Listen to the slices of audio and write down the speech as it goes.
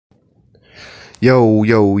Yo,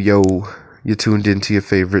 yo, yo. You tuned into your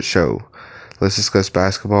favorite show. Let's discuss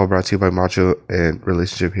basketball, brought to you by Macho and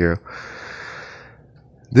Relationship Hero.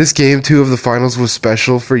 This game 2 of the finals was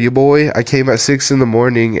special for you, boy. I came at 6 in the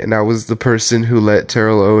morning, and I was the person who let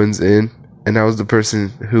Terrell Owens in. And I was the person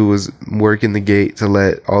who was working the gate to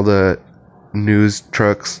let all the news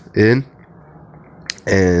trucks in.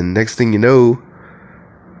 And next thing you know,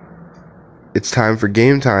 it's time for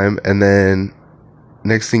game time. And then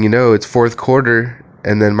next thing you know, it's fourth quarter.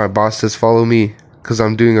 And then my boss says, follow me, because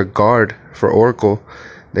I'm doing a guard for Oracle.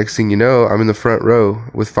 Next thing you know, I'm in the front row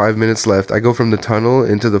with 5 minutes left. I go from the tunnel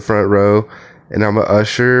into the front row, and I'm a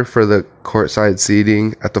usher for the courtside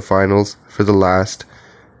seating at the finals for the last,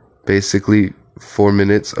 basically, 4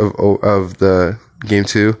 minutes of the game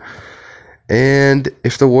 2. And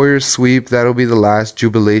if the Warriors sweep, that'll be the last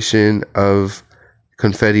jubilation of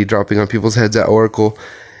confetti dropping on people's heads at Oracle.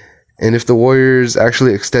 And if the Warriors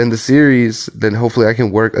actually extend the series, then hopefully I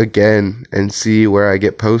can work again and see where I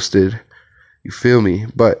get posted. You feel me?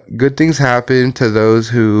 But good things happen to those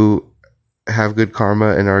who have good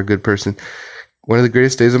karma and are a good person. One of the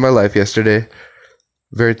greatest days of my life yesterday.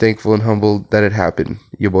 Very thankful and humbled that it happened.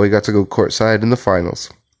 Your boy got to go courtside in the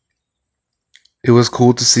finals. It was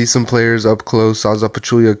cool to see some players up close. Zaza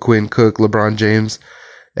Pachulia, Quinn Cook, LeBron James,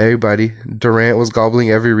 everybody. Durant was gobbling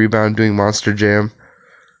every rebound, doing Monster Jam.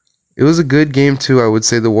 It was a good game too. I would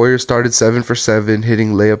say the Warriors started 7 for 7,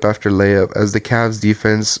 hitting layup after layup, as the Cavs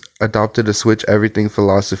defense adopted a switch everything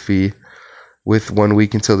philosophy with 1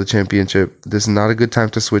 week until the championship. This is not a good time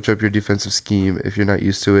to switch up your defensive scheme if you're not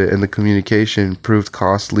used to it, and the communication proved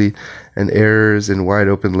costly, and errors and wide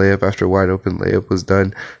open layup after wide open layup was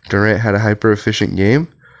done. Durant had a hyper efficient game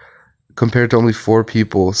compared to only 4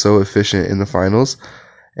 people so efficient in the finals.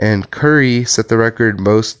 And Curry set the record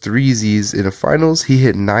most threesies in a finals. He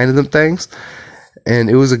hit 9 of them things. And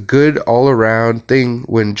it was a good all-around thing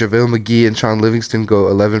when JaVale McGee and Sean Livingston go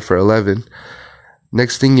 11 for 11.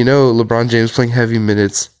 Next thing you know, LeBron James playing heavy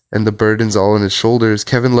minutes, and the burden's all on his shoulders.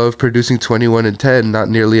 Kevin Love producing 21 and 10, not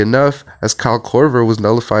nearly enough, as Kyle Korver was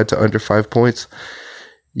nullified to under 5 points.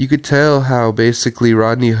 You could tell how basically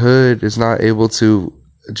Rodney Hood is not able to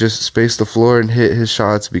just space the floor and hit his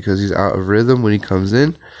shots because he's out of rhythm when he comes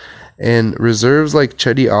in. And reserves like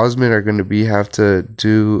Chetty Osman are going to have to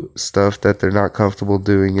do stuff that they're not comfortable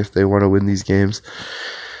doing if they want to win these games.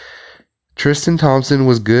 Tristan Thompson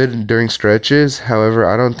was good during stretches. However,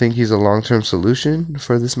 I don't think he's a long-term solution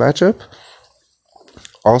for this matchup.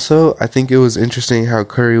 Also, I think it was interesting how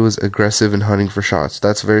Curry was aggressive and hunting for shots.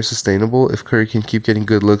 That's very sustainable. If Curry can keep getting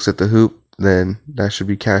good looks at the hoop, then that should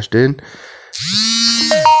be cashed in.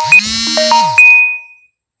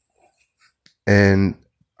 And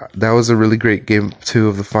that was a really great game 2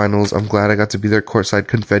 of the finals. I'm glad I got to be there courtside.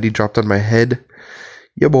 Confetti dropped on my head.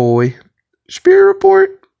 Yeah, boy. Spear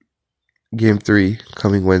report. Game 3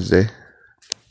 coming Wednesday.